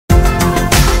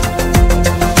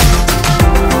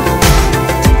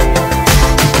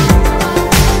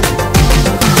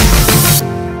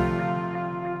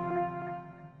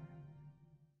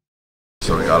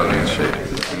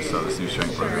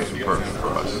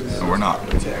and we're not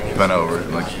bent over,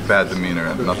 like bad demeanor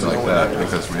and nothing like that,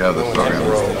 because we have this program.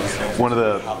 One of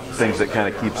the things that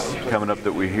kind of keeps coming up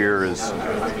that we hear is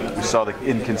we saw the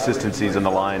inconsistencies in the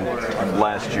line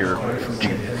last year.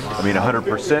 I mean,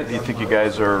 100%. Do you think you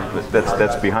guys are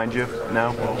that's behind you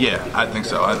now? Yeah, I think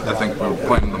so. I think we're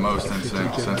playing the most in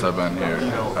sync since I've been here.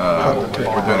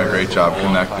 We're doing a great job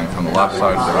connecting from the left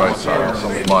side to the right side.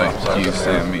 Mike, Keith,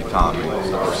 Sam, me, Tommy.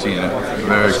 We're seeing it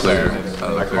very clear,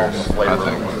 the clearest, I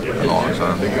think, in a long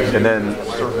time. And then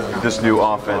this new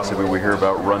offense, I mean, we hear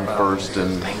about run first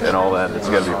and all that. It's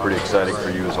got to be pretty exciting for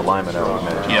you as a lineman, I would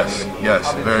imagine. Yes,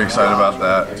 very excited about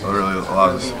that. It really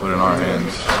allows us to put in our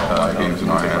hands, games in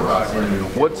our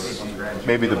hands. What's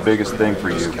maybe the biggest thing for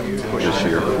you this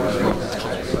year?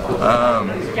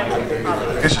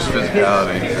 It's just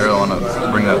physicality. I really want to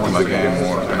bring that to my game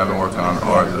more, and I've been working on it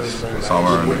hard this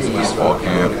summer and this fall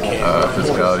camp.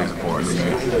 Physicality is important to me.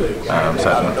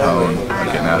 Setting the tone,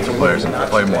 getting after players and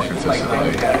play more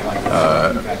consistently.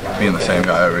 Being the same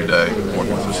guy every day, more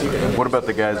consistently. What about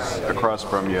the guys across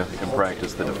from you in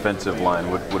practice, the defensive line?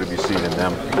 What have you seen in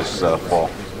them this fall?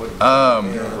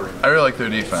 I really like their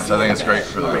defense. I think it's great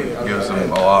for them. It gives them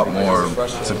a lot more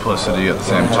simplicity at the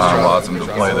same time, allows them to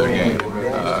play their game.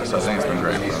 So I think it's been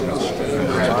great for them. It's been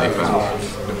great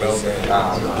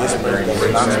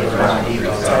defense.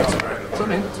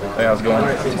 Hey, how's it going?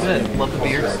 Good. Love the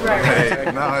beard.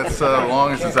 Hey, no, it's the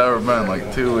longest it's ever been,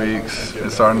 like 2 weeks.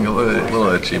 It's starting to get a little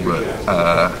itchy, but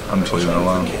I'm just leaving it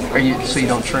alone. So you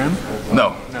don't trim?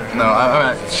 No,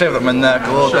 I shaved up my neck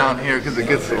a little down here because it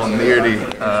gets a little nearly,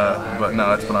 but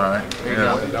no, it's been all right.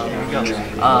 Yeah.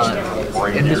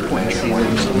 At this point in the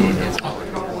season, it's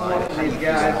these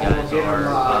guys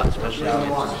are, especially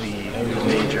with the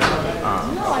major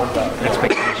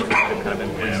expectations that have kind of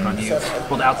been placed on you,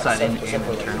 both outside and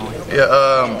internally.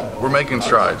 Yeah, we're making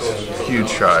strides, huge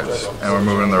strides, and we're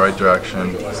moving in the right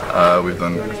direction. We've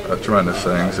done tremendous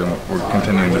things, and we're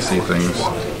continuing to see things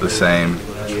the same,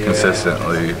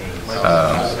 consistently,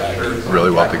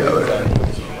 really well together.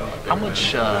 How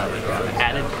much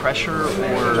added pressure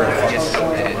or I guess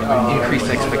increased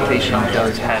expectation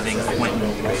does having Quentin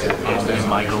and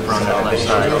Mike over on that left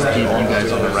side give you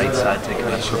guys on the right side to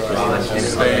kind of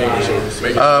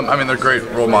perform? I mean, they're great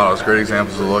role models, great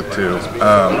examples to look to.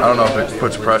 I don't know if it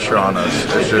puts pressure on us.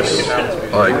 It's just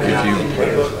like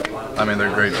I mean,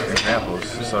 they're great examples,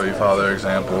 so you follow their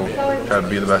example, try to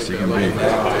be the best you can be.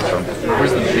 So.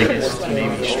 Where's the biggest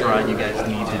maybe stride you guys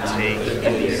need to take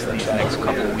in these next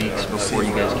couple of weeks before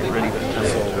you guys get ready for the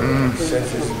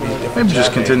Maybe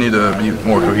just continue to be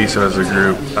more cohesive as a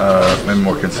group, maybe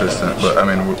more consistent, but I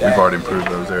mean, we've already improved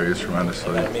those areas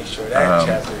tremendously.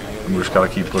 We just got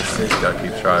to keep pushing, just got to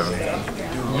keep striving.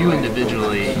 You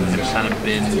individually have kind of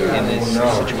been in this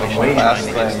situation trying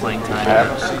to get playing time.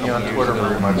 What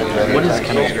is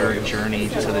kind of your journey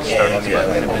to the starting spot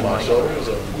kind of been like?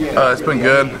 It's been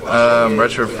good.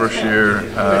 Redshirt first year,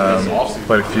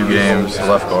 played a few games,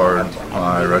 left guard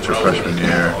my redshirt freshman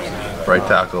year, right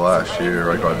tackle last year,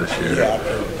 right guard this year.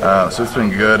 So it's been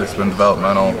good. It's been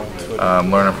developmental.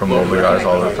 Learning from older guys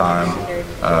all the time.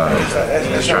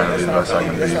 Just trying to be the best I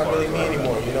can be.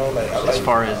 As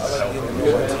far as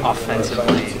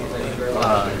offensively,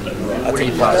 what are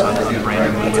your thoughts on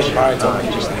Brandon Leach?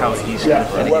 Just how he's kind of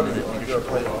fitting into the leadership?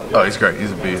 Oh, he's great.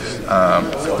 He's a beast.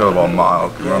 Throw the ball a mile,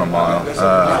 can run a mile.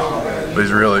 But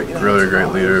he's really a great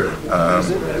leader.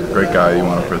 Great guy you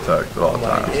want to protect at all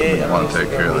times. You want to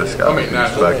take care of this guy.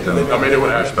 Respect him.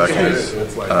 Respect his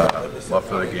love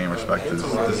for the game. Respect his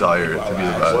desire to be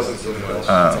the best.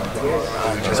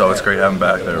 So it's great having him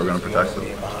back there. We're going to protect him.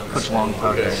 Coach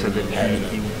Longpuck said that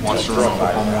he wants to run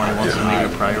football more. He wants to make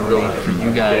it a priority for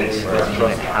you guys.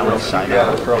 How excited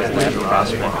are you with that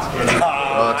prospect?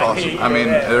 Oh, that's awesome. I mean,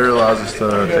 it really allows us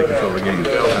to take control of the game.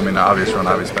 I mean, obvious run,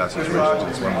 obvious pass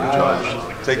situations is when we judge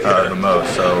the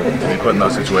most. So we put in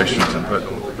those situations and put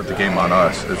the game on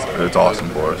us. It's awesome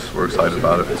for us. We're excited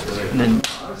about it. And then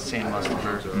Sam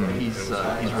Mustelberg, he's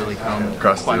really come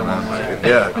Crusty, quite a long way.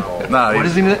 Yeah. Nah, what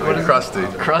is he? Crusty.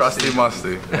 Crusty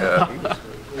Musty. Yeah.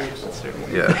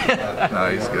 Yeah, no,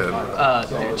 he's good.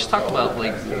 Just talk about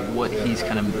like what he's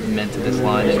kind of meant to this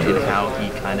line and how he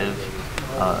kind of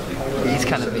he's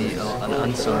kind of an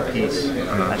unsung piece.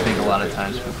 I think a lot of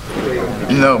times.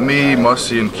 You know, me,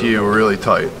 Musty, and Q were really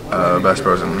tight. Best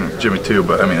bros and Jimmy too.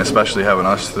 But I mean, especially having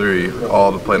us three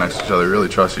all to play next to each other, really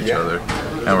trust each other,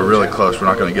 and we're really close. We're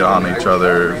not going to get on each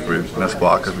other if we miss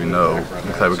block because we know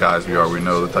the type of guys we are. We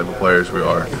know the type of players we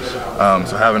are.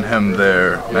 So having him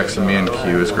there next to me and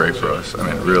Q is great for us. I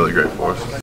mean, really great for us.